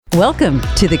Welcome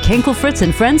to the Kenkel Fritz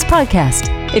and Friends podcast.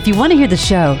 If you want to hear the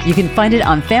show, you can find it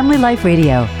on Family Life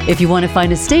Radio. If you want to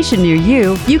find a station near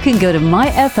you, you can go to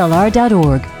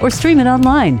myflr.org or stream it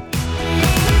online.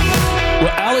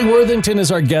 Well, Alli Worthington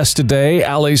is our guest today.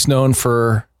 Alli's known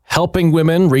for helping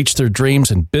women reach their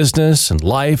dreams in business and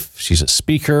life. She's a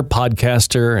speaker,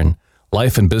 podcaster, and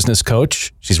life and business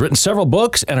coach. She's written several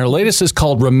books, and her latest is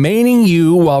called Remaining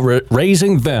You While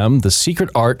Raising Them, The Secret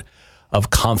Art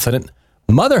of Confident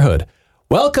Motherhood.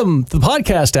 Welcome to the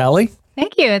podcast, Alli.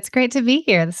 Thank you. It's great to be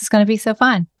here. This is going to be so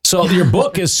fun. So your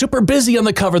book is super busy on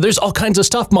the cover. There's all kinds of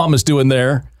stuff Mom is doing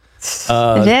there.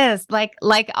 It is.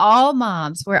 Like all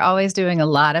moms, we're always doing a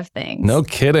lot of things. No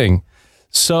kidding.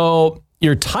 So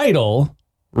your title,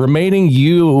 Remaining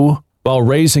You While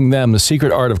Raising Them, The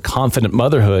Secret Art of Confident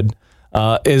Motherhood,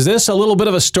 is this a little bit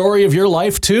of a story of your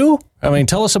life too? I mean,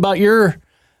 tell us about your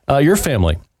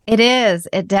family. It is.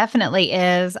 It definitely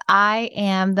is. I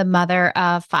am the mother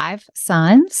of 5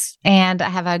 sons, and I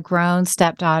have a grown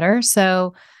stepdaughter.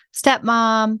 So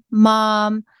stepmom,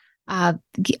 mom,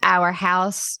 our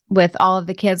house with all of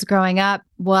the kids growing up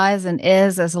was and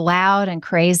is as loud and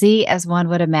crazy as one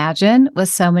would imagine with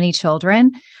so many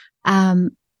children.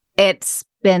 It's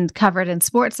been covered in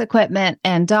sports equipment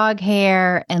and dog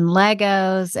hair and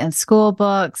Legos and school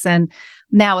books, and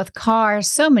now with cars,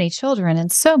 so many children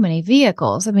and so many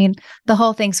vehicles. I mean, the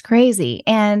whole thing's crazy.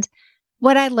 And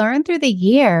what I learned through the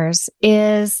years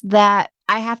is that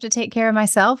I have to take care of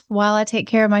myself while I take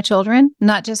care of my children,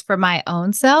 not just for my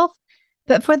own self,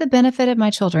 but for the benefit of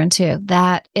my children too.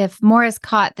 That if more is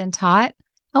caught than taught,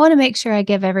 I want to make sure I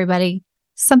give everybody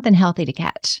something healthy to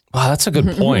catch. Wow, that's a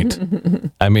good point.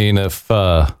 I mean,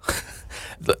 how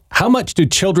much do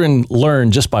children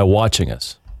learn just by watching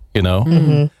us? You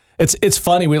know, it's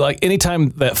funny. We anytime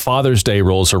that Father's Day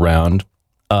rolls around,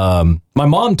 my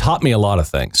mom taught me a lot of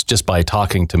things just by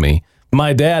talking to me.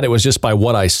 My dad, it was just by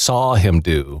what I saw him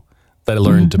do that I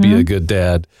learned to be a good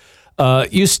dad.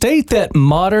 You state that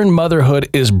modern motherhood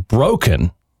is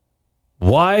broken.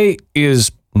 Why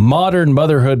is modern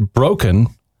motherhood broken?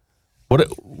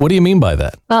 What do you mean by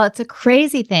that? Well, it's a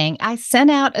crazy thing. I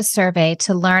sent out a survey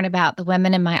to learn about the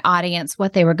women in my audience,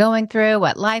 what they were going through,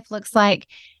 what life looks like.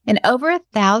 And over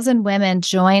 1,000 women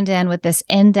joined in with this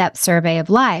in-depth survey of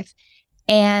life.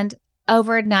 And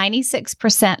over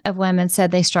 96% of women said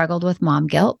they struggled with mom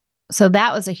guilt. So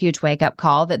that was a huge wake-up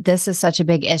call that this is such a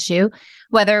big issue.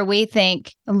 Whether we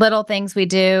think little things we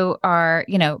do are,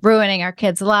 ruining our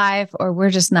kids' life, or we're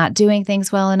just not doing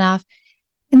things well enough.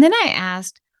 And then I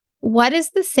asked, what is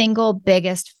the single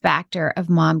biggest factor of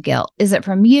mom guilt? Is it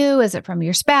from you? Is it from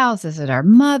your spouse? Is it our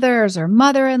mothers or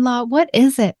mother-in-law? What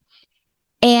is it?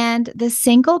 And the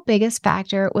single biggest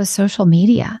factor was social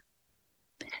media.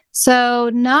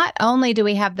 So not only do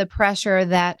we have the pressure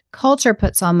that culture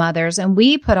puts on mothers and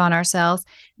we put on ourselves,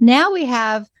 now we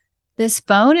have this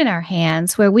phone in our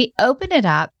hands where we open it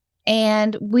up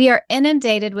and we are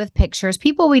inundated with pictures,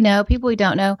 people we know, people we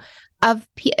don't know, of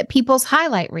people's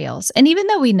highlight reels. And even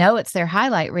though we know it's their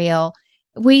highlight reel,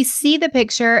 we see the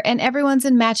picture and everyone's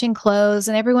in matching clothes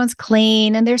and everyone's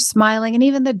clean and they're smiling and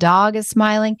even the dog is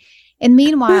smiling. And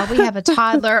meanwhile, we have a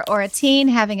toddler or a teen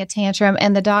having a tantrum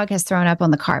and the dog has thrown up on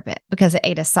the carpet because it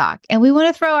ate a sock. And we want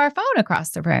to throw our phone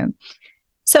across the room.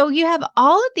 So you have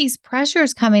all of these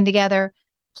pressures coming together,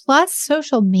 plus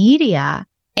social media,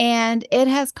 and it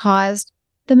has caused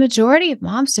the majority of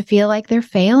moms to feel like they're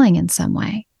failing in some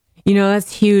way.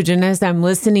 That's huge. And as I'm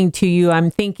listening to you, I'm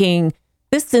thinking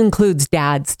this includes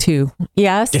dads too.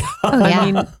 Yes. Oh,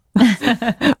 yeah.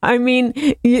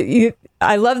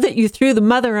 I love that you threw the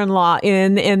mother-in-law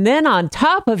in, and then on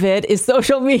top of it is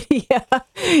social media.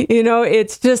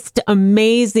 It's just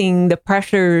amazing the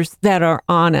pressures that are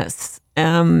on us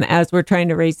as we're trying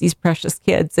to raise these precious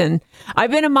kids. And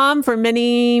I've been a mom for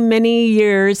many, many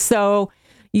years. So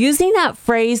using that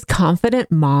phrase,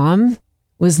 confident mom,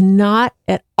 was not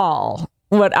at all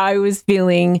what I was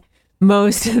feeling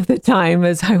most of the time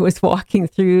as I was walking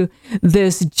through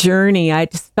this journey. I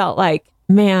just felt like,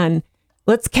 man,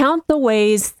 let's count the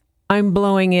ways I'm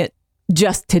blowing it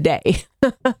just today.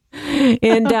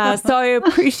 And so I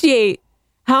appreciate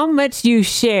how much you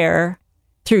share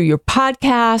through your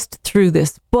podcast, through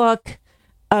this book,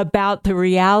 about the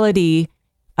reality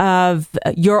of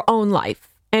your own life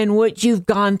and what you've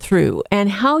gone through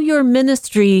and how your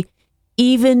ministry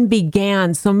even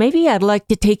began. So maybe I'd like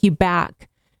to take you back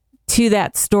to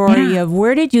that story of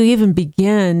where did you even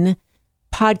begin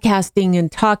podcasting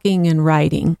and talking and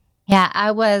writing? Yeah,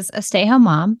 I was a stay-home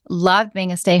mom, loved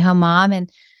being a stay-home mom,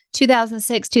 and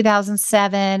 2006,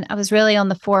 2007, I was really on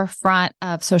the forefront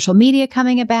of social media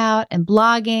coming about and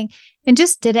blogging, and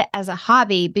just did it as a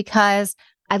hobby because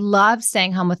I loved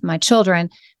staying home with my children,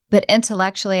 but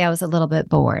intellectually I was a little bit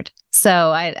bored.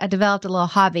 So I developed a little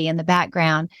hobby in the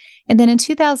background. And then in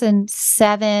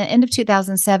 2007, end of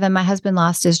 2007, my husband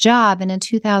lost his job. And in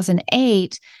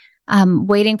 2008,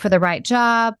 waiting for the right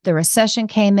job, the recession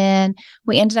came in.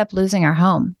 We ended up losing our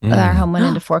home. Our home went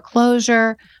into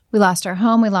foreclosure. We lost our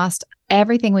home. We lost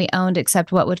everything we owned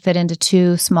except what would fit into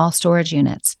 2 small storage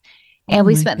units. And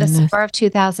we spent the summer of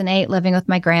 2008 living with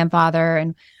my grandfather,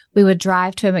 and we would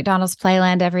drive to a McDonald's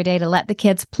playland every day to let the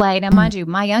kids play. Now, mind you,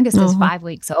 my youngest is 5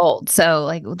 weeks old. So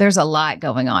like there's a lot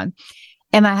going on.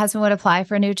 And my husband would apply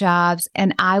for new jobs,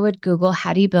 and I would Google,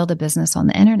 how do you build a business on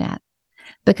the internet?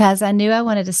 Because I knew I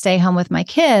wanted to stay home with my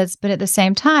kids. But at the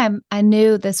same time, I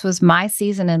knew this was my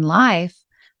season in life,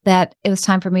 that it was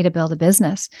time for me to build a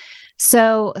business.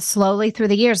 So slowly through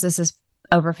the years, this is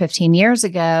over 15 years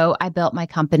ago, I built my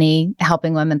company,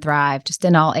 helping women thrive just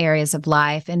in all areas of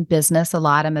life and business a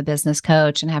lot. I'm a business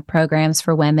coach and have programs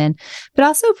for women, but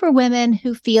also for women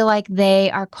who feel like they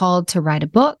are called to write a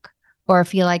book or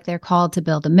feel like they're called to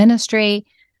build a ministry.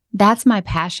 That's my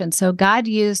passion. So God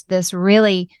used this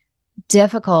really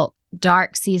difficult,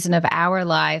 dark season of our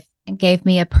life and gave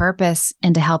me a purpose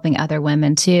into helping other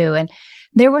women too. And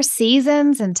there were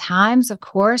seasons and times, of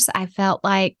course, I felt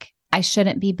like I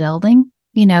shouldn't be building.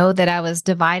 That I was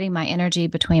dividing my energy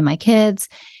between my kids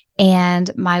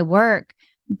and my work,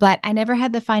 but I never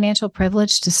had the financial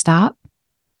privilege to stop.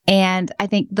 And I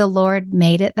think the Lord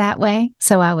made it that way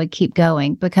so I would keep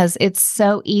going, because it's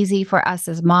so easy for us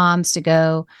as moms to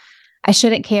go, I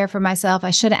shouldn't care for myself.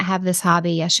 I shouldn't have this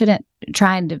hobby. I shouldn't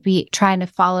trying to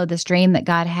follow this dream that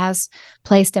God has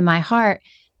placed in my heart,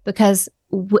 because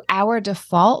our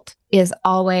default is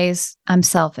always, I'm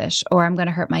selfish, or I'm going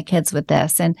to hurt my kids with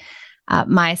this. And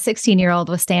my 16-year-old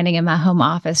was standing in my home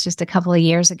office just a couple of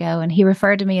years ago, and he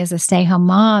referred to me as a stay-home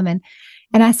mom. And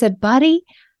I said, buddy,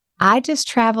 I just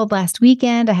traveled last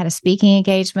weekend. I had a speaking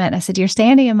engagement. And I said, you're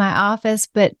standing in my office,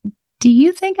 but do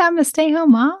you think I'm a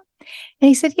stay-home mom? And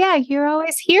he said, yeah, you're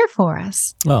always here for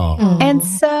us. Oh. And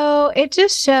so it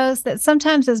just shows that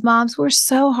sometimes as moms, we're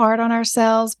so hard on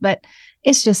ourselves, but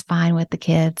it's just fine with the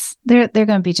kids. They're going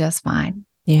to be just fine.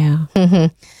 Yeah.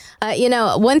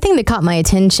 One thing that caught my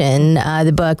attention,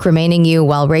 the book, Remaining You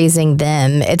While Raising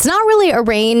Them, it's not really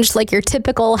arranged like your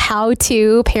typical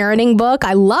how-to parenting book.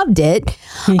 I loved it.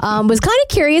 Was kind of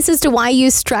curious as to why you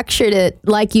structured it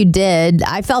like you did.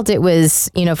 I felt it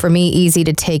was, for me, easy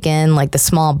to take in, like the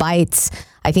small bites.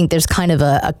 I think there's kind of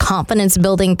a confidence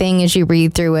building thing as you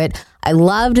read through it. I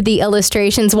loved the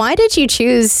illustrations. Why did you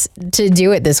choose to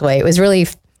do it this way? It was really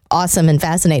awesome and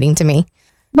fascinating to me.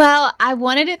 Well, I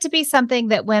wanted it to be something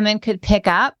that women could pick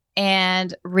up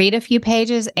and read a few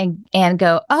pages and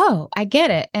go, oh, I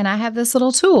get it. And I have this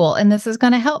little tool and this is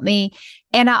going to help me.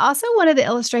 And I also wanted the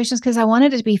illustrations because I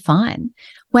wanted it to be fun.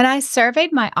 When I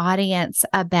surveyed my audience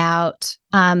about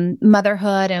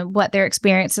motherhood and what their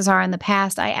experiences are in the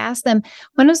past, I asked them,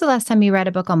 when was the last time you read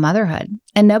a book on motherhood?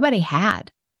 And nobody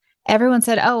had. Everyone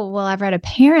said, oh, well, I've read a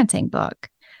parenting book.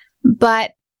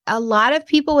 But a lot of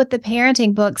people with the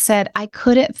parenting book said, I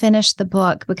couldn't finish the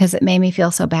book because it made me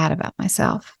feel so bad about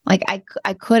myself. Like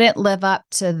I couldn't live up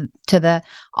to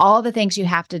all the things you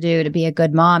have to do to be a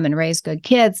good mom and raise good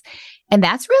kids. And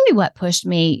that's really what pushed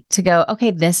me to go,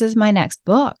 okay, this is my next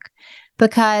book,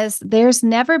 because there's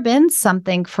never been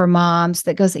something for moms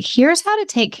that goes, here's how to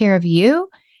take care of you.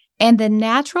 And the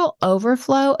natural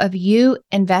overflow of you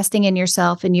investing in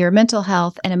yourself and your mental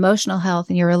health and emotional health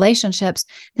and your relationships,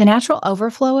 the natural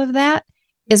overflow of that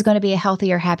is going to be a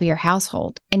healthier, happier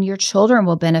household. And your children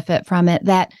will benefit from it.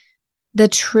 That the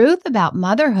truth about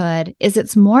motherhood is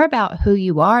it's more about who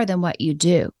you are than what you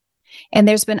do. And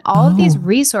there's been all of these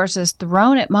resources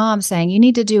thrown at moms saying, you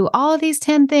need to do all of these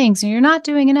 10 things and you're not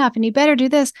doing enough and you better do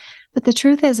this. But the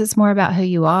truth is, it's more about who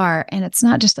you are. And it's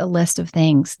not just a list of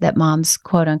things that moms,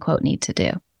 quote unquote, need to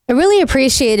do. I really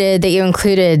appreciated that you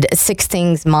included 6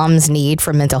 things moms need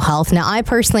for mental health. Now, I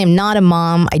personally am not a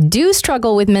mom. I do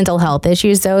struggle with mental health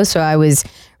issues, though. So I was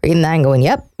reading that and going,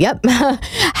 yep.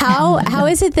 How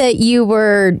is it that you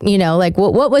were,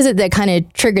 what was it that kind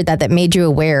of triggered that made you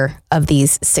aware of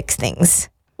these 6 things?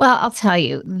 Well, I'll tell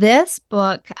you, this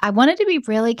book, I wanted to be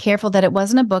really careful that it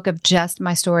wasn't a book of just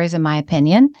my stories and my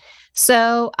opinion.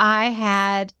 So I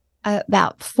had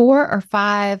about 4 or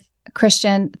 5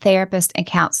 Christian therapists and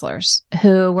counselors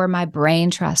who were my brain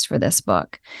trust for this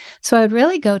book. So I would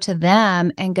really go to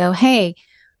them and go, hey,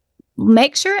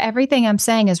 make sure everything I'm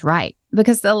saying is right.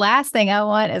 because the last thing I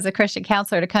want is a Christian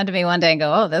counselor to come to me one day and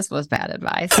go, "Oh, this was bad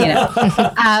advice."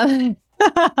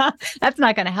 That's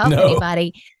not going to help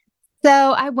anybody. So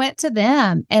I went to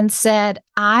them and said,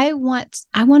 I want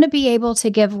to be able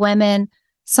to give women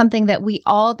something that we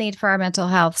all need for our mental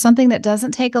health, something that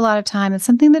doesn't take a lot of time and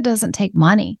something that doesn't take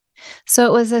money. So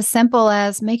it was as simple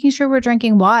as making sure we're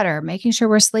drinking water, making sure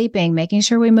we're sleeping, making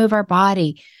sure we move our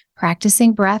body,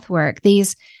 practicing breath work.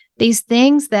 These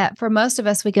things that for most of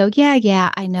us, we go,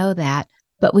 yeah, I know that,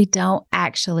 but we don't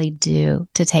actually do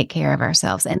to take care of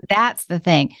ourselves. And that's the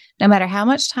thing. No matter how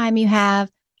much time you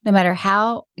have, no matter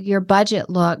how your budget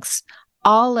looks,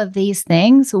 all of these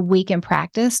things we can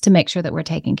practice to make sure that we're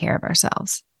taking care of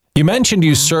ourselves. You mentioned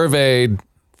you surveyed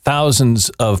thousands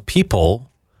of people.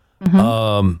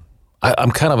 I'm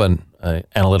kind of an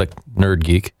analytic nerd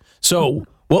geek. So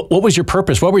what was your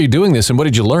purpose? Why were you doing this and what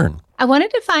did you learn? I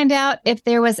wanted to find out if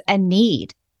there was a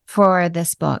need for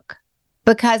this book.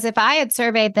 Because if I had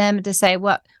surveyed them to say,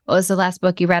 what was the last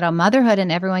book you read on motherhood?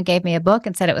 And everyone gave me a book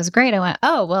and said it was great. I went,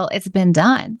 oh, well, it's been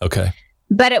done. Okay.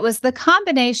 But it was the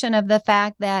combination of the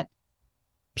fact that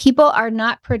people are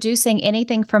not producing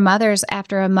anything for mothers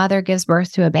after a mother gives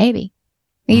birth to a baby.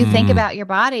 You think about your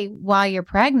body while you're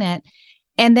pregnant.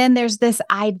 And then there's this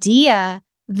idea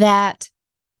that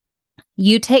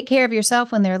you take care of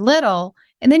yourself when they're little,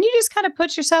 and then you just kind of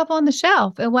put yourself on the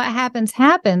shelf and what happens,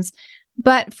 happens.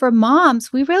 But for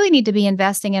moms, we really need to be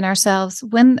investing in ourselves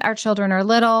when our children are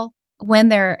little, when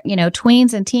they're,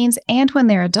 tweens and teens, and when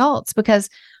they're adults. Because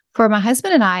for my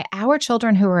husband and I, our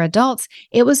children who are adults,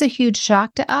 it was a huge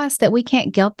shock to us that we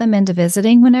can't guilt them into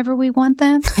visiting whenever we want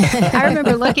them. I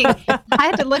remember I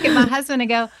had to look at my husband and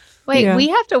go, wait, we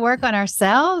have to work on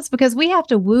ourselves because we have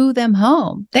to woo them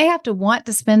home. They have to want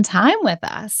to spend time with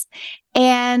us.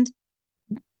 And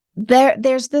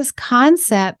there's this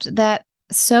concept that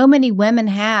so many women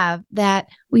have that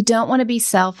we don't want to be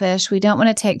selfish. We don't want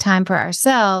to take time for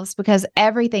ourselves because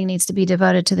everything needs to be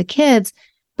devoted to the kids.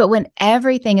 But when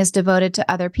everything is devoted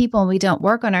to other people and we don't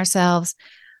work on ourselves,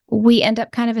 we end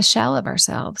up kind of a shell of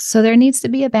ourselves. So there needs to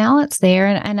be a balance there.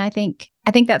 And I think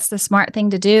that's the smart thing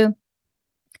to do,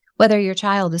 whether your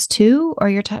child is 2 or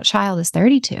your child is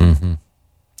 32. Mm-hmm.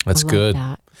 That's good.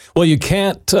 That. Well, you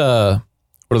can't, what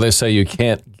do they say? You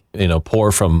can't,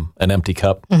 pour from an empty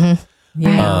cup. Mm-hmm.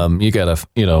 Yeah. You gotta,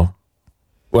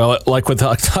 well, like we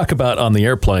talk about on the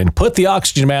airplane, put the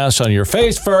oxygen mask on your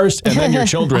face first and then your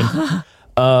children.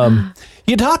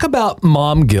 You talk about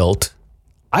mom guilt.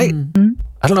 I don't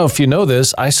know if you know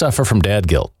this. I suffer from dad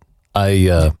guilt.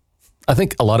 I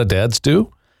think a lot of dads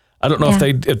do. I don't know if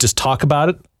they just talk about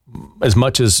it as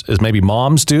much as maybe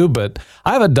moms do, but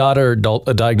I have a daughter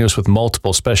diagnosed with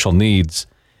multiple special needs,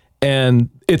 and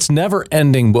it's never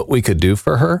ending what we could do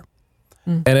for her,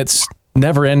 and it's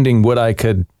never ending what I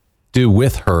could do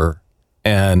with her.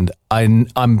 And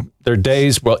there are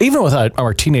days, well, even with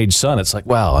our teenage son, it's like,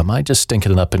 wow, am I just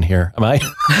stinking it up in here? Am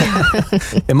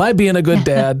I being a good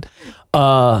dad?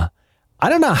 I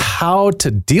don't know how to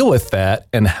deal with that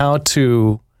and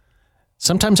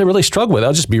sometimes I really struggle with it.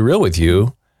 I'll just be real with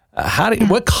you.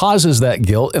 What causes that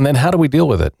guilt? And then how do we deal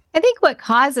with it? I think what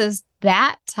causes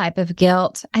that type of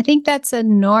guilt, I think that's a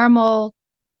normal,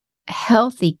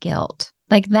 healthy guilt.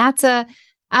 Like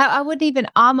I wouldn't even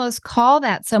almost call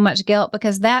that so much guilt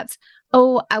because that's,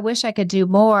 I wish I could do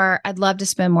more. I'd love to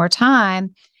spend more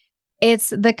time.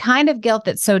 It's the kind of guilt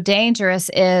that's so dangerous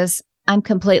is I'm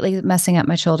completely messing up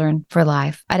my children for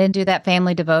life. I didn't do that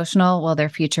family devotional. Well, their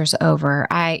future's over.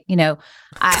 I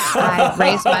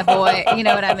raised my boy. You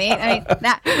know what I mean?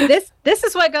 This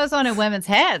is what goes on in women's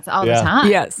heads all the time.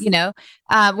 Yes.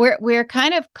 We're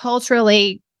kind of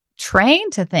culturally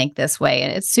trained to think this way,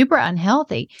 and it's super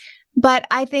unhealthy. But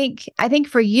I think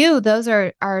for you, those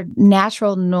are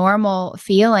natural, normal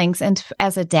feelings. And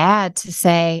as a dad to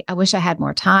say, I wish I had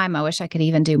more time. I wish I could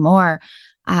even do more.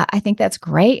 I think that's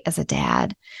great as a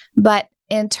dad. But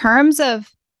in terms of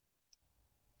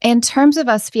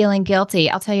us feeling guilty,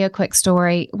 I'll tell you a quick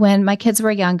story. When my kids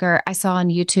were younger, I saw on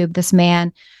YouTube this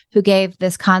man who gave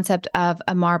this concept of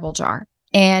a marble jar.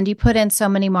 And you put in so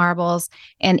many marbles,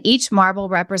 and each marble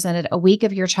represented a week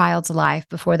of your child's life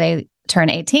before they turn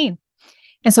 18.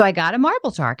 And so I got a marble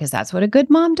jar because that's what a good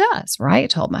mom does, right? I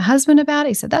told my husband about it.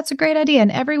 He said, that's a great idea.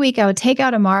 And every week I would take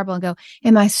out a marble and go,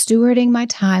 am I stewarding my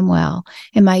time well?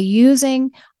 Am I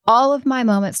using all of my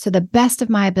moments to the best of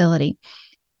my ability?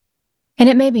 And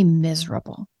it made me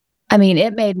miserable. I mean,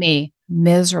 it made me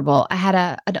miserable. I had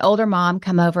an older mom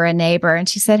come over, a neighbor, and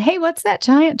she said, "Hey, what's that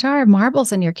giant jar of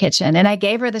marbles in your kitchen?" And I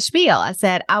gave her the spiel. I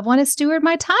said, "I want to steward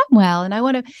my time well, and I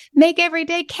want to make every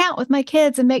day count with my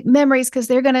kids and make memories because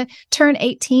they're going to turn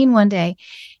 18 one day."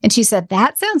 And she said,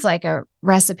 "That sounds like a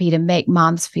recipe to make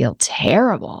moms feel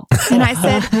terrible." And I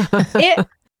said,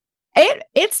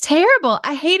 It's terrible.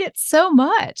 I hate it so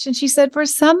much. And she said, "For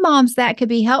some moms that could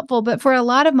be helpful, but for a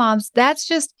lot of moms, that's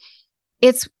just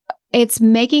it's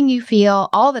making you feel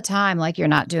all the time like you're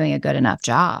not doing a good enough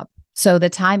job. So the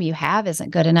time you have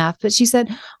isn't good enough." But she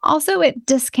said, also, it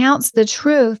discounts the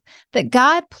truth that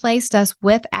God placed us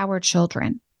with our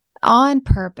children on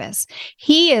purpose.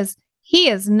 He is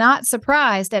not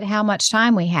surprised at how much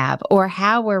time we have or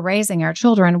how we're raising our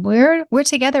children. We're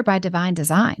together by divine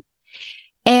design.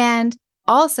 And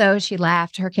also, she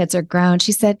laughed. Her kids are grown.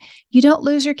 She said, "You don't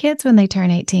lose your kids when they turn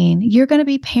 18. You're going to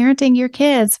be parenting your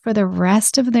kids for the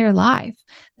rest of their life.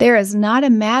 There is not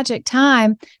a magic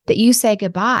time that you say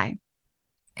goodbye."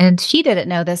 And she didn't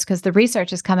know this because the research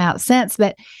has come out since,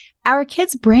 but our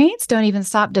kids' brains don't even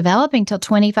stop developing till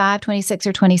 25, 26,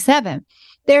 or 27.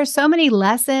 There are so many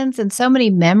lessons and so many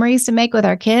memories to make with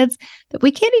our kids that we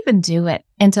can't even do it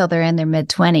until they're in their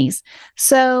mid-20s.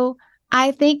 So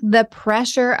I think the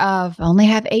pressure of only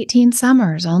have 18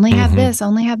 summers, only have this,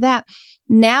 only have that.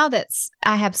 Now that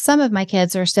I have some of my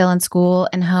kids are still in school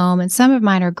and home and some of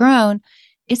mine are grown,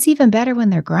 it's even better when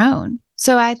they're grown.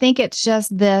 So I think it's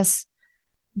just this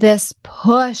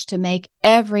push to make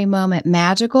every moment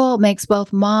magical makes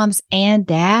both moms and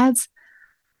dads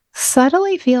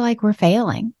subtly feel like we're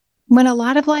failing. When a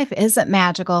lot of life isn't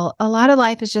magical, a lot of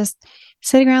life is just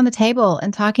sitting around the table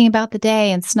and talking about the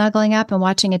day and snuggling up and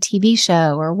watching a TV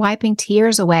show or wiping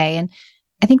tears away. And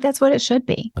I think that's what it should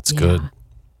be. That's good.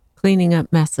 Cleaning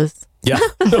up messes. Yeah.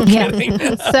 No kidding.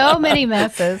 So many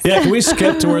messes. Yeah. Can we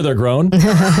skip to where they're grown? Then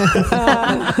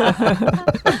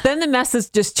the messes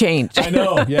just change. I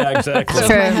know. Yeah, exactly. That's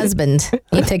my husband.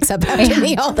 He picks up after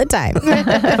me all the time.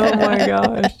 Oh my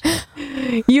gosh.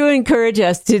 You encourage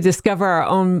us to discover our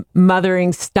own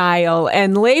mothering style,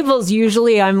 and labels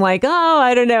usually I'm like, oh,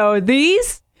 I don't know.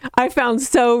 These I found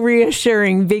so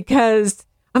reassuring because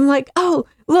I'm like, oh,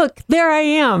 look, there I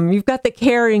am. You've got the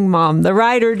caring mom, the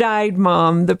ride or died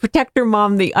mom, the protector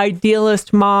mom, the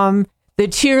idealist mom, the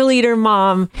cheerleader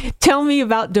mom. Tell me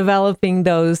about developing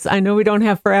those. I know we don't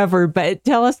have forever, but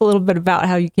tell us a little bit about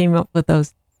how you came up with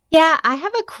those. Yeah, I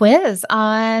have a quiz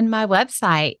on my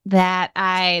website that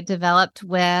I developed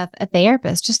with a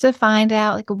therapist just to find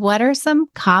out like what are some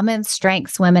common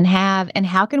strengths women have and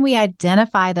how can we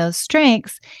identify those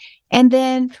strengths and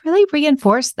then really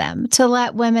reinforce them to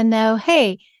let women know,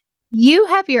 hey, you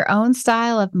have your own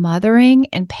style of mothering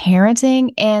and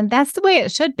parenting, and that's the way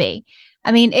it should be.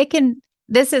 I mean,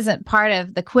 this isn't part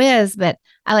of the quiz, but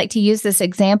I like to use this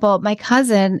example. My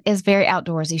cousin is very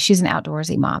outdoorsy. She's an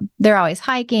outdoorsy mom. They're always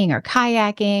hiking or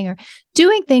kayaking or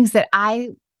doing things that I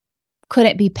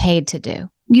couldn't be paid to do.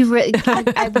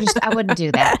 I wouldn't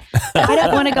do that. I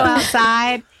don't want to go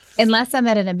outside unless I'm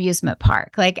at an amusement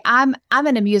park. Like I'm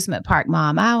an amusement park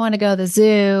mom. I want to go to the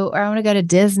zoo or I want to go to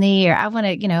Disney or I want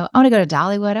to go to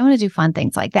Dollywood. I want to do fun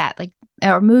things like that, like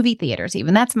or movie theaters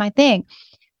even. That's my thing.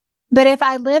 But if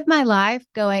I live my life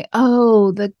going,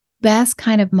 oh, the best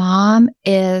kind of mom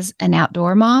is an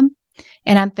outdoor mom,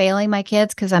 and I'm failing my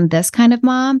kids because I'm this kind of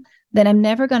mom, then I'm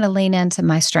never going to lean into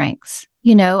my strengths.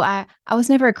 You know, I was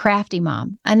never a crafty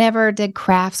mom. I never did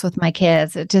crafts with my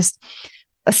kids. It just,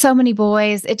 so many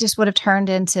boys, it just would have turned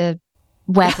into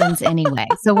weapons anyway.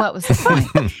 So what was the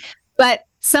point? But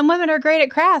some women are great at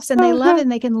crafts and they love it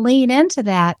and they can lean into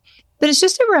that. But it's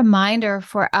just a reminder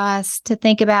for us to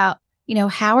think about, you know,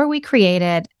 how are we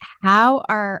created? How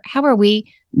are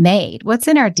we made? What's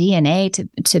in our DNA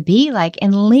to be like,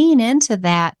 and lean into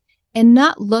that and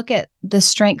not look at the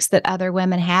strengths that other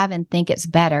women have and think it's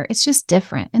better. It's just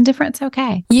different, and different's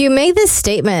okay. You made this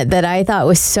statement that I thought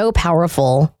was so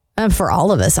powerful for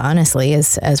all of us, honestly,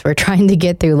 as we're trying to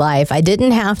get through life. I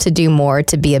didn't have to do more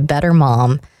to be a better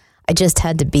mom. I just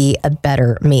had to be a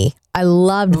better me. I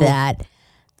loved that.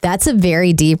 That's a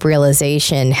very deep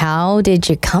realization. How did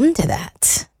you come to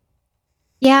that?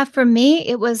 Yeah, for me,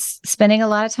 it was spending a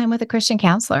lot of time with a Christian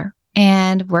counselor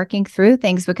and working through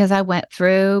things because I went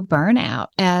through burnout,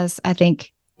 as I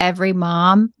think every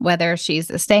mom, whether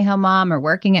she's a stay-home mom or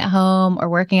working at home or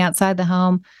working outside the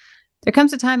home, there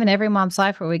comes a time in every mom's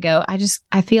life where we go,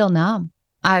 I feel numb.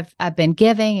 I've been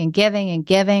giving and giving and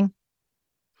giving,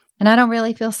 and I don't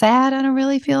really feel sad. I don't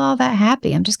really feel all that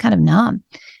happy. I'm just kind of numb.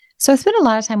 So I spent a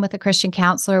lot of time with a Christian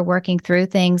counselor working through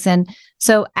things. And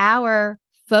so our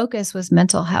focus was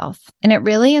mental health. And it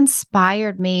really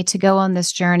inspired me to go on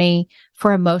this journey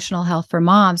for emotional health for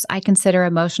moms. I consider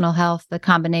emotional health the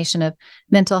combination of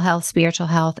mental health, spiritual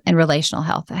health, and relational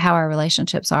health, how our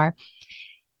relationships are.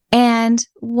 And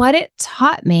what it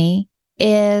taught me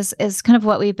is kind of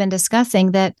what we've been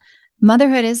discussing, that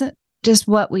motherhood isn't just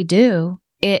what we do,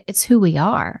 it's who we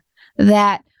are.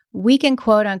 That we can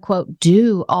quote unquote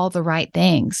do all the right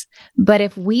things, but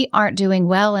if we aren't doing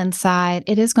well inside,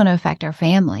 it is going to affect our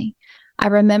family. I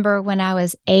remember when I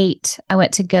was 8, I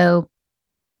went to go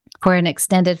for an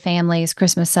extended family's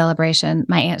Christmas celebration.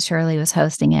 My Aunt Shirley was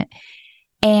hosting it.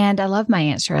 And I love my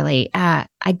Aunt Shirley. I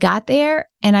got there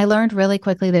and I learned really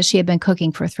quickly that she had been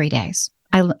cooking for 3 days.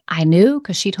 I knew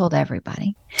because she told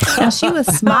everybody. Now she was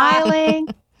smiling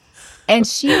and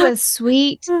she was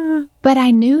sweet, but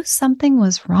I knew something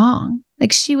was wrong.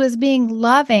 Like, she was being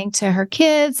loving to her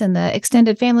kids and the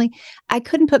extended family. I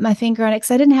couldn't put my finger on it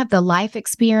because I didn't have the life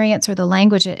experience or the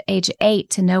language at age 8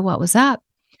 to know what was up.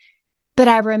 But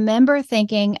I remember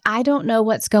thinking, I don't know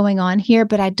what's going on here,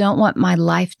 but I don't want my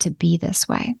life to be this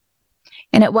way.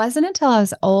 And it wasn't until I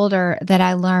was older that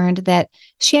I learned that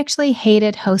she actually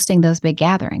hated hosting those big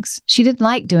gatherings. She didn't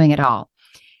like doing it all.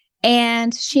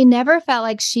 And she never felt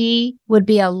like she would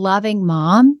be a loving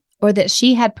mom, or that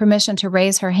she had permission to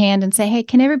raise her hand and say, hey,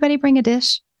 can everybody bring a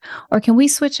dish? Or can we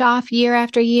switch off year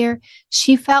after year?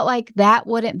 She felt like that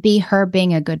wouldn't be her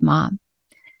being a good mom.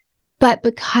 But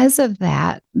because of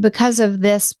that, because of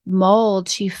this mold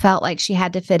she felt like she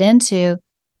had to fit into,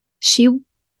 she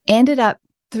ended up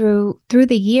through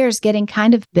the years getting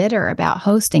kind of bitter about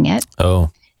hosting it.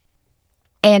 Oh.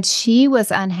 And she was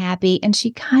unhappy, and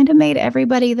she kind of made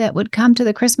everybody that would come to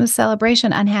the Christmas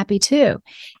celebration unhappy too.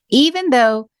 Even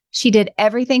though she did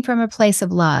everything from a place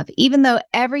of love, even though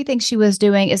everything she was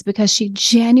doing is because she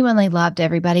genuinely loved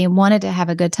everybody and wanted to have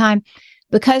a good time,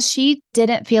 because she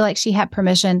didn't feel like she had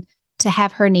permission to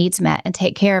have her needs met and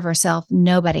take care of herself,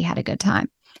 nobody had a good time.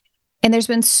 And there's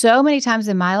been so many times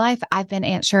in my life, I've been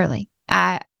Aunt Shirley.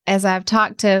 As I've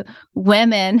talked to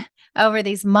women over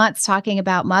these months talking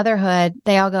about motherhood,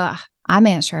 they all go, I'm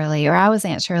Aunt Shirley, or I was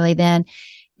Aunt Shirley then.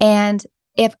 And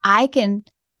if I can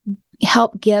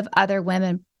help give other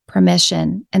women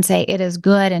permission and say it is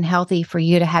good and healthy for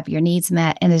you to have your needs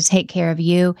met and to take care of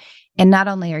you, and not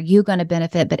only are you going to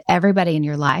benefit, but everybody in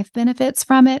your life benefits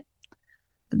from it,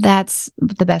 that's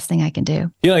the best thing I can do.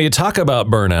 You know, you talk about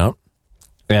burnout,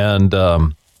 and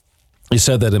you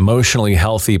said that emotionally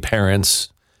healthy parents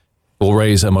will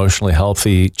raise emotionally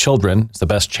healthy children. It's the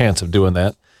best chance of doing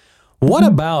that. What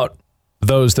about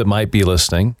those that might be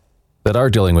listening that are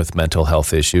dealing with mental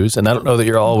health issues? And I don't know that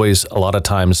you're always, a lot of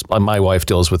times, my wife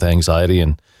deals with anxiety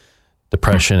and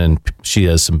depression, and she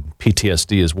has some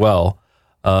PTSD as well.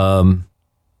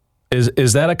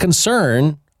 Is that a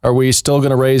concern? Are we still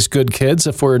going to raise good kids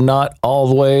if we're not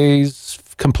always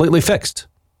completely fixed?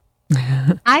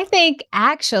 I think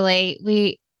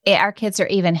actually our kids are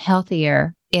even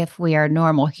healthier if we are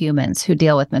normal humans who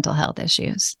deal with mental health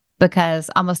issues, because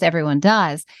almost everyone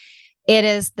does. It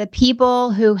is the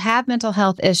people who have mental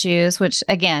health issues, which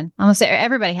again, almost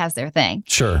everybody has their thing.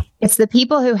 Sure. It's the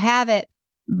people who have it,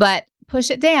 but push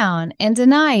it down and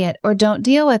deny it, or don't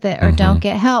deal with it, or don't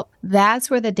get help. That's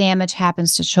where the damage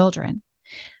happens to children,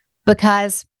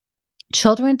 because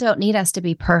children don't need us to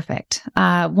be perfect.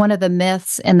 One of the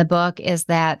myths in the book is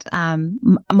that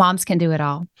moms can do it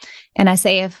all. And I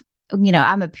say,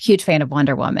 I'm a huge fan of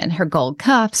Wonder Woman, her gold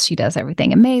cuffs, she does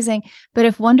everything amazing. But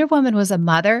if Wonder Woman was a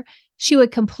mother, she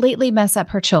would completely mess up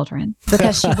her children,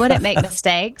 because she wouldn't make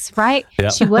mistakes, right?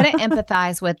 Yep. She wouldn't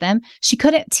empathize with them. She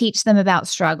couldn't teach them about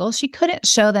struggle. She couldn't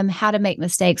show them how to make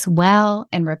mistakes well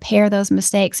and repair those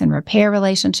mistakes and repair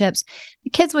relationships. The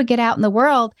kids would get out in the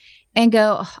world and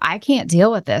go, I can't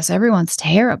deal with this. Everyone's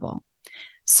terrible.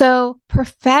 So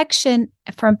perfection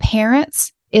from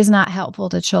parents is not helpful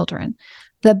to children.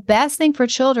 The best thing for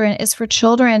children is for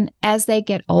children, as they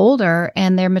get older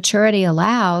and their maturity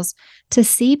allows, to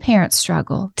see parents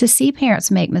struggle, to see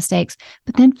parents make mistakes,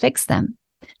 but then fix them.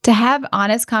 To have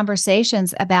honest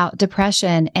conversations about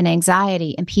depression and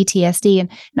anxiety and PTSD and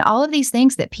all of these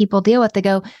things that people deal with, to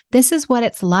go, this is what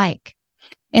it's like.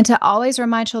 And to always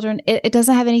remind children, it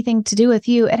doesn't have anything to do with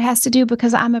you. It has to do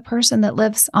because I'm a person that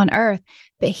lives on earth.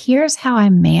 But here's how I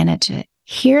manage it.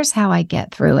 Here's how I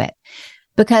get through it.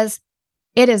 Because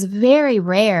it is very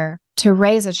rare to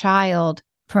raise a child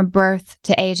from birth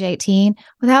to age 18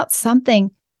 without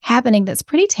something happening that's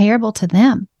pretty terrible to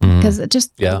them. Because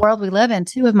the world we live in,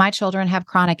 2 of my children have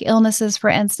chronic illnesses, for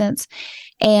instance.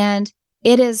 And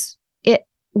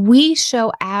we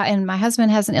show and my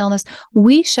husband has an illness,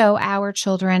 we show our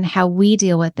children how we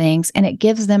deal with things, and it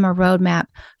gives them a roadmap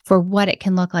for what it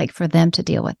can look like for them to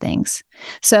deal with things.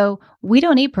 So we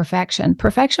don't need perfection.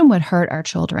 Perfection would hurt our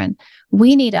children.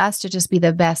 We need us to just be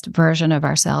the best version of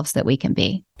ourselves that we can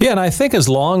be. Yeah, and I think as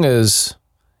long as,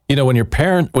 when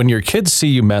your kids see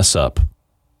you mess up,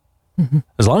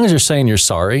 as long as you're saying you're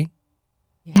sorry,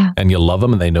 and you love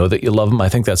them and they know that you love them, I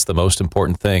think that's the most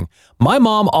important thing. My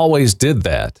mom always did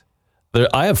that.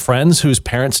 I have friends whose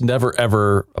parents never,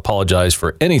 ever apologize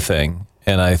for anything.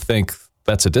 And I think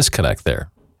that's a disconnect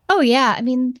there. Oh, yeah. I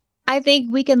mean, I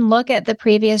think we can look at the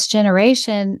previous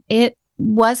generation. It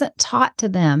wasn't taught to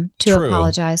them to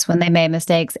apologize when they made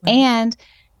mistakes. And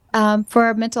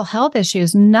for mental health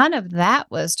issues, none of that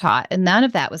was taught and none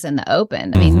of that was in the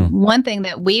open. I mean, one thing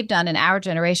that we've done in our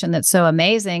generation that's so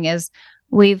amazing is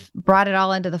we've brought it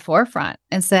all into the forefront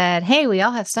and said, hey, we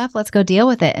all have stuff. Let's go deal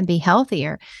with it and be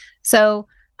healthier. So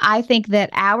I think that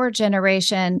our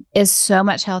generation is so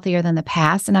much healthier than the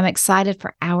past. And I'm excited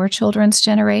for our children's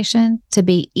generation to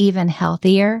be even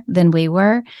healthier than we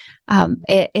were.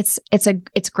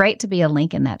 It's great to be a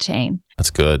link in that chain.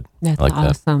 That's good. That's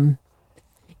awesome.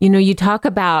 You talk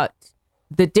about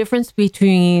the difference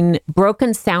between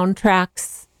broken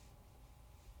soundtracks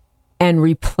and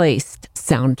replaced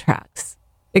soundtracks.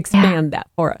 Expand that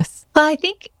for us. Well, I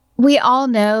think we all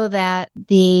know that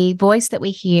the voice that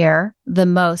we hear the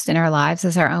most in our lives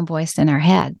is our own voice in our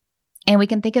head. And we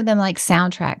can think of them like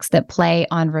soundtracks that play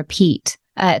on repeat.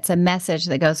 It's a message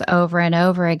that goes over and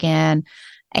over again,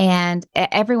 and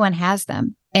everyone has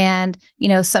them. And,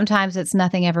 sometimes it's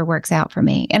nothing ever works out for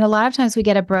me. And a lot of times we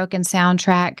get a broken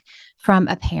soundtrack from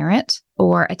a parent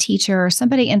or a teacher or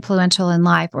somebody influential in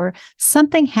life, or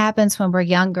something happens when we're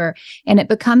younger and it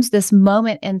becomes this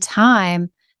moment in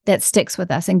time that sticks with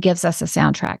us and gives us a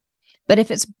soundtrack. But if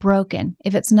it's broken,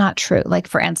 if it's not true, like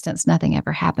for instance, nothing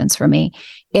ever happens for me,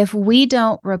 if we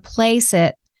don't replace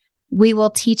it, we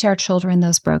will teach our children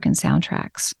those broken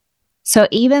soundtracks. So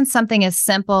even something as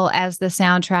simple as the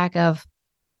soundtrack of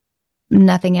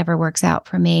nothing ever works out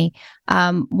for me.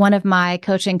 One of my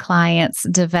coaching clients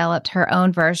developed her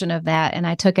own version of that, and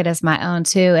I took it as my own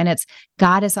too. And it's,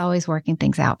 God is always working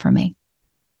things out for me.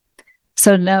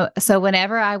 So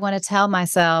whenever I want to tell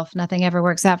myself nothing ever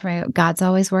works out for me, God's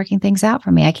always working things out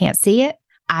for me. I can't see it.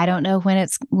 I don't know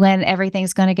when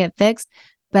everything's going to get fixed,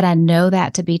 but I know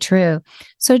that to be true.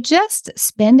 So just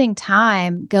spending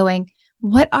time going,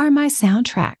 what are my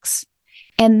soundtracks?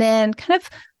 And then kind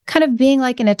of being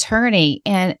like an attorney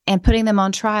and putting them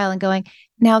on trial and going,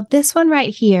 now this one right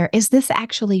here, is this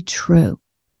actually true?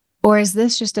 Or is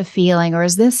this just a feeling? Or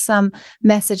is this some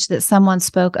message that someone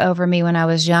spoke over me when I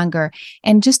was younger?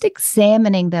 And just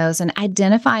examining those and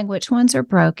identifying which ones are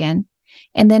broken,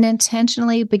 and then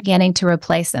intentionally beginning to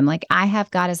replace them. Like I have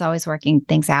God is always working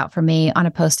things out for me on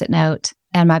a Post-it note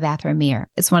and my bathroom mirror.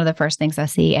 It's one of the first things I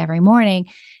see every morning.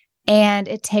 And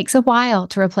it takes a while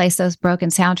to replace those broken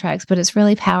soundtracks, but it's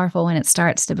really powerful when it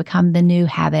starts to become the new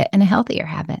habit and a healthier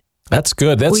habit. That's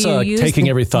good. That's taking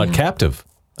every thought captive.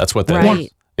 That's what that is.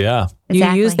 Yeah.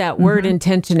 Exactly. You use that word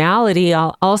intentionality.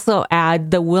 I'll also add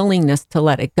the willingness to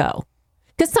let it go.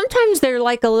 Because sometimes they're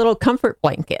like a little comfort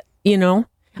blanket, Yeah.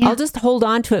 I'll just hold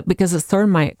on to it because it's sort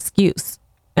of my excuse.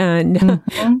 And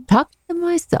talking to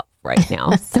myself right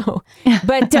now.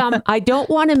 But I don't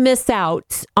want to miss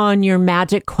out on your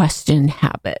magic question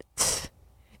habit.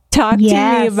 Talk to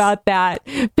me about that.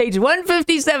 Page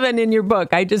 157 in your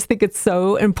book. I just think it's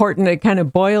so important. It kind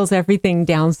of boils everything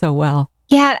down so well.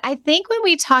 Yeah, I think when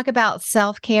we talk about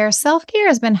self-care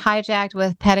has been hijacked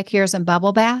with pedicures and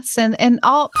bubble baths, and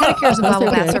all pedicures and bubble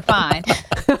baths are fine.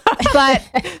 But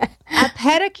a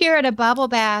pedicure and a bubble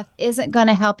bath isn't going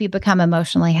to help you become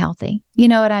emotionally healthy. You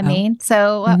know what I mean?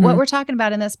 So what we're talking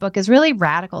about in this book is really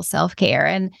radical self-care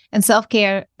and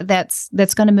self-care that's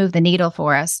going to move the needle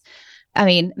for us. I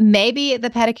mean, maybe the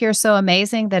pedicure is so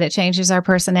amazing that it changes our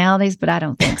personalities, but I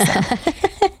don't think so.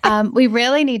 We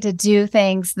really need to do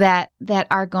things that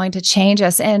are going to change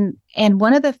us. And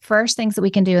one of the first things that we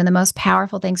can do, and the most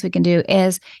powerful things we can do,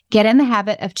 is get in the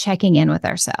habit of checking in with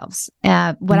ourselves.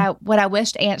 What I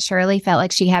wished Aunt Shirley felt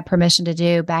like she had permission to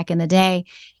do back in the day.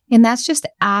 And that's just,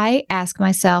 I ask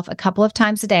myself a couple of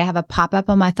times a day. I have a pop-up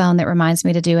on my phone that reminds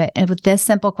me to do it. And with this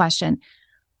simple question,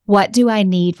 what do I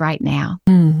need right now?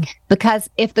 Because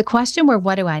if the question were,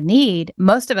 what do I need?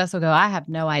 Most of us will go, I have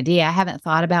no idea. I haven't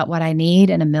thought about what I need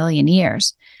in a million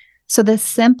years. So the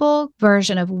simple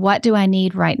version of what do I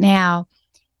need right now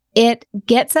it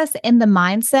gets us in the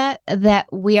mindset that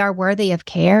we are worthy of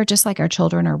care, just like our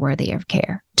children are worthy of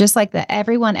care. Just like that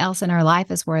everyone else in our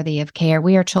life is worthy of care.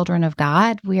 We are children of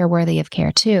God. We are worthy of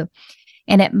care too.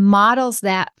 And it models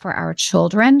that for our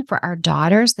children, for our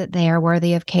daughters, that they are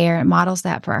worthy of care. It models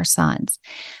that for our sons.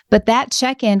 But that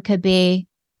check-in could be,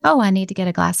 oh, I need to get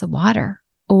a glass of water,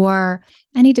 or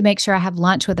I need to make sure I have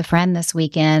lunch with a friend this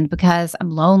weekend because I'm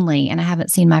lonely and I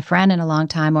haven't seen my friend in a long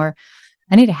time, or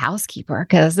I need a housekeeper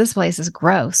because this place is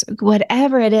gross.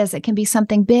 Whatever it is, it can be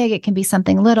something big, it can be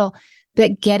something little,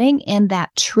 but getting in that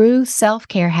true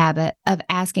self-care habit of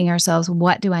asking ourselves,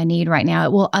 what do I need right now?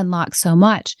 It will unlock so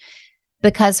much.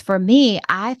 Because for me,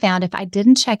 I found if I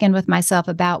didn't check in with myself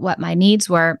about what my needs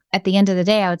were, at the end of the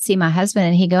day, I would see my husband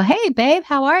and he'd go, hey, babe,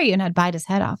 how are you? And I'd bite his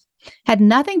head off. Had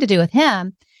nothing to do with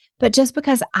him, but just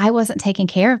because I wasn't taking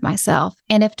care of myself.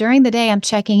 And if during the day I'm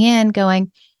checking in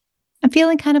going, I'm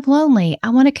feeling kind of lonely,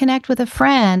 I want to connect with a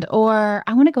friend, or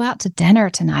I want to go out to dinner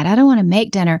tonight, I don't want to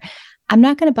make dinner, I'm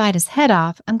not going to bite his head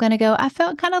off. I'm going to go, I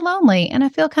felt kind of lonely and I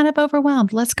feel kind of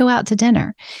overwhelmed. Let's go out to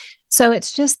dinner. So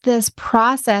it's just this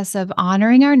process of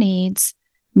honoring our needs,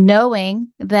 knowing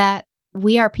that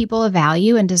we are people of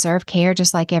value and deserve care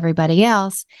just like everybody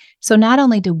else. So not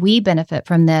only do we benefit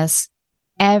from this,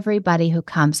 everybody who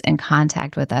comes in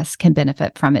contact with us can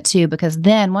benefit from it too, because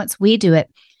then once we do it,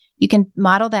 you can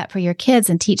model that for your kids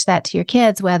and teach that to your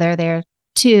kids, whether they're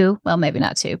 2, well, maybe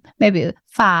not 2, maybe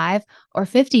 5 or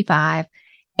 55.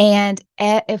 And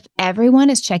if everyone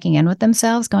is checking in with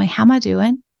themselves, going, how am I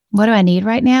doing? What do I need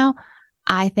right now?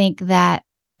 I think that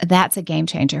that's a game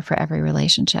changer for every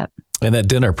relationship. And that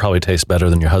dinner probably tastes better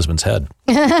than your husband's head.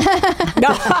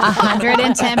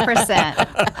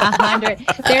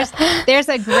 110%. There's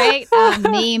a great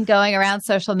meme going around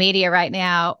social media right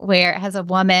now where it has a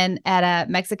woman at a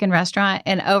Mexican restaurant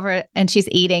and she's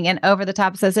eating, and over the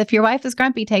top says, if your wife is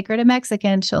grumpy, take her to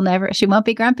Mexican. She won't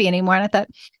be grumpy anymore. And I thought,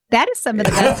 that is some of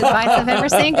the best advice I've ever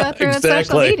seen go through on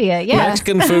social media. Yeah.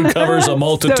 Mexican food covers a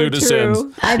multitude of sins.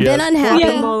 I've been unhappy.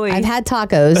 I've had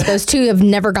tacos. Those two have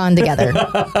never gone together.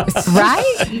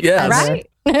 Right? Yes. Right?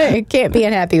 Can't be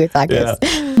unhappy with tacos.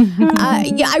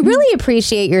 Yeah, I really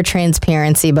appreciate your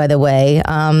transparency, by the way.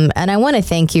 And I want to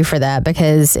thank you for that,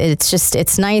 because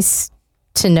it's nice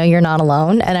to know you're not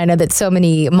alone. And I know that so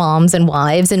many moms and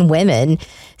wives and women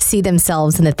see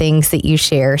themselves in the things that you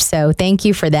share. So thank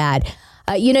you for that.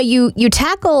 You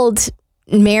tackled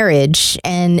marriage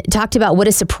and talked about what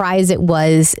a surprise it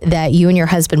was that you and your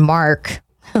husband, Mark,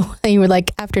 you were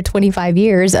like, after 25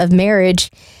 years of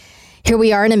marriage, here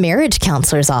we are in a marriage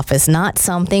counselor's office, not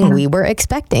something we were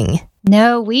expecting.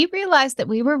 No, we realized that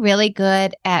we were really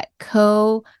good at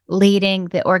co-leading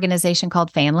the organization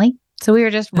called Family. So we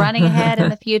were just running ahead in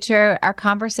the future. Our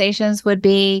conversations would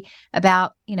be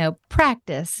about,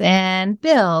 practice and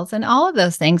bills and all of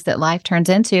those things that life turns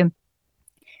into.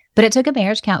 But it took a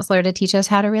marriage counselor to teach us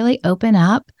how to really open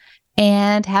up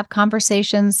and have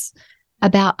conversations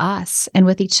about us and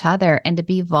with each other, and to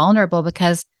be vulnerable,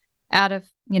 because out of,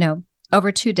 over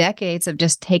 2 decades of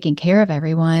just taking care of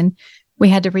everyone, we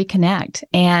had to reconnect.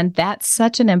 And that's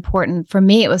for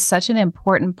me, it was such an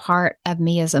important part of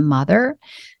me as a mother,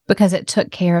 because it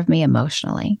took care of me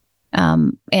emotionally.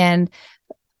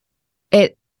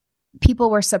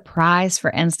 People were surprised,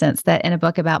 for instance, that in a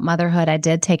book about motherhood, I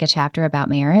did take a chapter about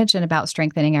marriage and about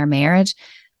strengthening our marriage.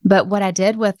 But what I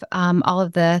did with all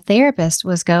of the therapists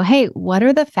was go, hey, what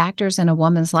are the factors in a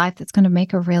woman's life that's going to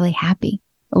make her really happy?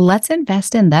 Let's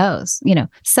invest in those,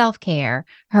 self-care,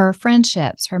 her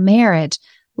friendships, her marriage.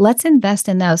 Let's invest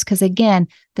in those, because again,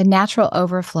 the natural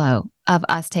overflow of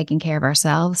us taking care of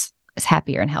ourselves is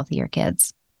happier and healthier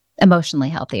kids, emotionally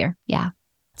healthier. Yeah.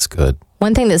 That's good.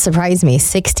 One thing that surprised me,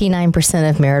 69%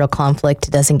 of marital conflict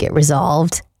doesn't get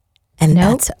resolved. And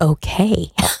that's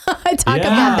okay. Talk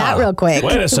about that real quick.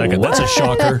 Wait a second. That's a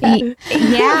shocker.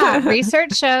 Yeah.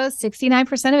 Research shows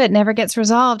 69% of it never gets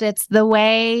resolved. It's the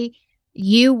way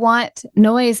you want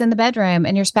noise in the bedroom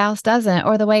and your spouse doesn't,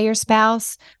 or the way your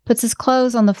spouse puts his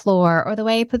clothes on the floor, or the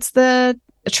way he puts the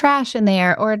trash in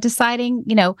there, or deciding,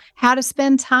 how to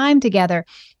spend time together.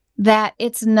 That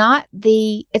it's not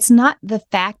the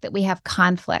fact that we have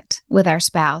conflict with our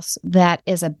spouse that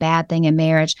is a bad thing in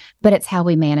marriage, but it's how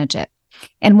we manage it.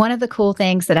 And one of the cool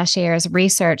things that I share is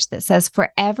research that says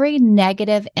for every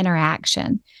negative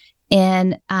interaction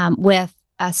with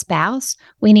a spouse,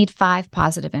 we need 5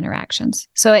 positive interactions.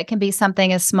 So it can be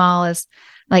something as small as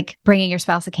like bringing your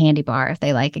spouse a candy bar if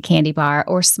they like a candy bar,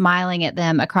 or smiling at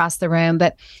them across the room.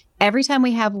 But every time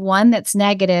we have one that's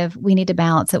negative, we need to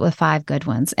balance it with 5 good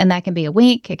ones. And that can be a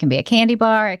wink, it can be a candy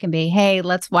bar, it can be, hey,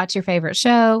 let's watch your favorite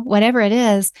show, whatever it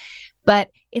is.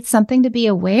 But it's something to be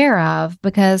aware of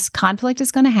because conflict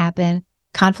is going to happen.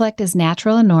 Conflict is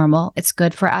natural and normal. It's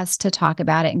good for us to talk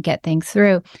about it and get things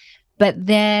through. But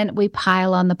then we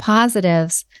pile on the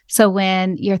positives. So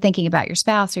when you're thinking about your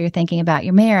spouse or you're thinking about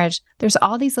your marriage, there's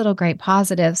all these little great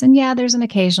positives. And yeah, there's an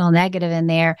occasional negative in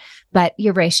there, but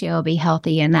your ratio will be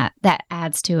healthy. And that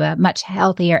adds to a much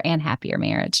healthier and happier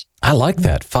marriage. I like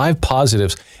that. 5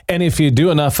 positives. And if you do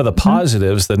enough of the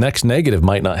positives, the next negative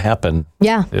might not happen.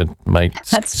 Yeah. It might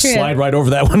slide right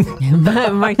over that one.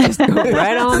 It might just go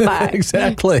right on by.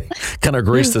 Exactly. Kind of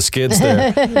grease the skids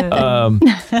there.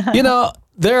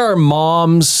 There are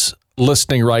moms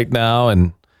listening right now,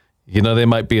 and, they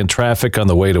might be in traffic on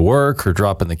the way to work or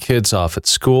dropping the kids off at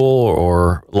school,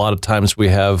 or a lot of times we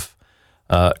have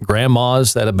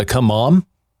grandmas that have become mom.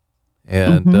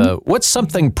 And what's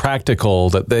something practical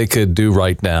that they could do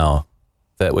right now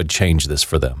that would change this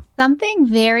for them? Something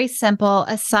very simple,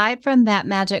 aside from that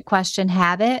magic question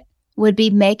habit, would be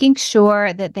making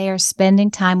sure that they are spending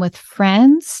time with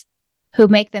friends who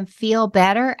make them feel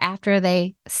better after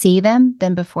they see them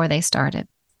than before they started.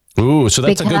 Ooh, so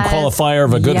that's a good qualifier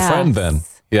of a good friend then.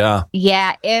 Yeah.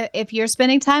 Yeah. If you're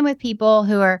spending time with people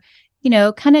who are,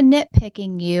 kind of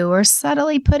nitpicking you or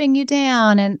subtly putting you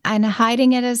down and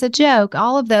hiding it as a joke,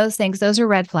 all of those things, those are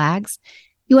red flags.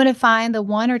 You want to find the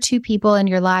 1 or 2 people in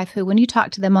your life who, when you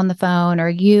talk to them on the phone or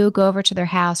you go over to their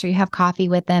house or you have coffee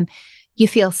with them, you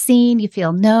feel seen, you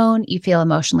feel known, you feel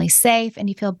emotionally safe, and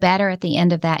you feel better at the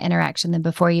end of that interaction than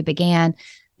before you began.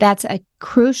 That's a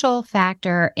crucial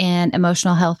factor in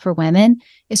emotional health for women.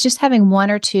 It's just having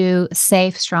 1 or 2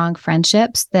 safe, strong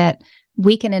friendships that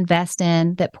we can invest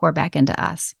in that pour back into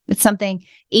us. It's something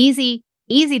easy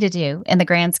to do in the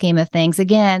grand scheme of things.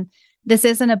 Again, this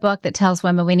isn't a book that tells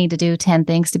women we need to do 10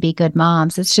 things to be good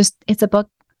moms. It's a book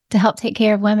to help take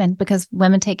care of women because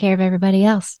women take care of everybody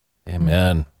else.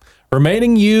 Amen.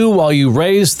 Remaining you while you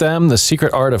raise them, the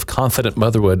secret art of confident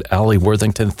motherhood, Alli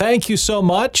Worthington. Thank you so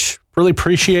much. Really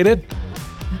appreciate it.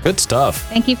 Good stuff.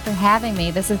 Thank you for having me.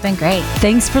 This has been great.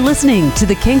 Thanks for listening to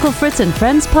the Kinkle Fritz and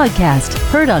Friends podcast,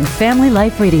 heard on Family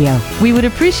Life Radio. We would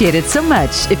appreciate it so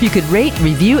much if you could rate,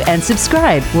 review, and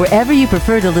subscribe wherever you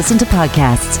prefer to listen to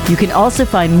podcasts. You can also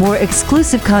find more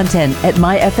exclusive content at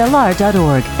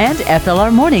myflr.org and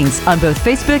FLR Mornings on both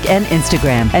Facebook and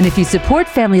Instagram. And if you support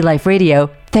Family Life Radio,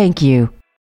 thank you.